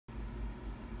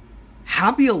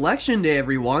Happy Election Day,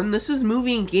 everyone! This is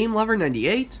Movie and Game Lover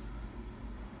 98.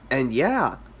 And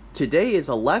yeah, today is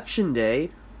Election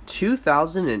Day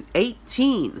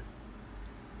 2018.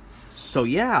 So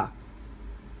yeah,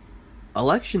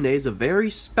 Election Day is a very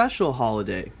special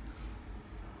holiday.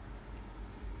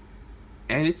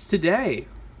 And it's today.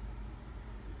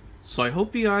 So I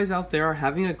hope you guys out there are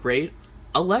having a great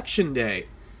Election Day.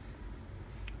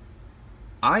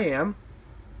 I am.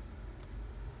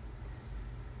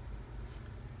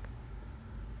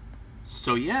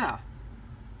 So yeah.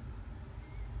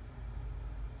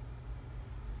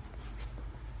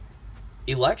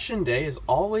 Election Day is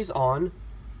always on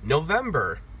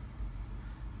November.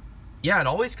 Yeah, it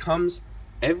always comes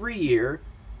every year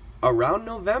around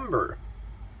November.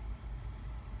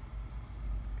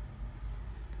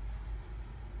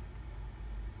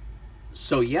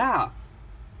 So yeah,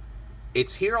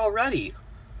 it's here already.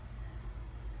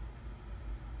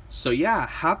 So yeah,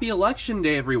 happy Election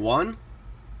Day, everyone.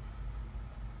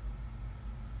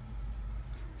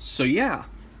 So yeah.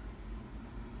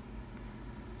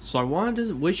 So I wanted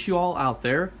to wish you all out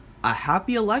there a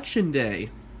happy Election Day.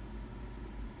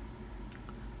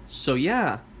 So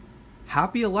yeah,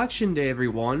 happy Election Day,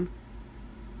 everyone.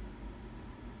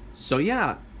 So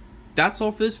yeah, that's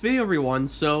all for this video, everyone.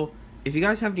 So if you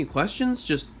guys have any questions,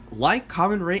 just like,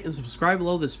 comment, rate, and subscribe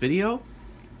below this video,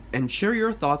 and share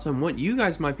your thoughts on what you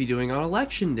guys might be doing on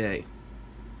Election Day.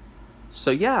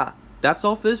 So yeah, that's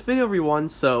all for this video, everyone.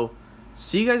 So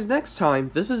see you guys next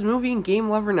time. This is Movie and Game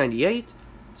Lover 98,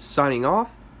 signing off,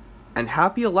 and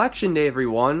happy Election Day,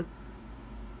 everyone.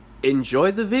 Enjoy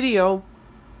the video.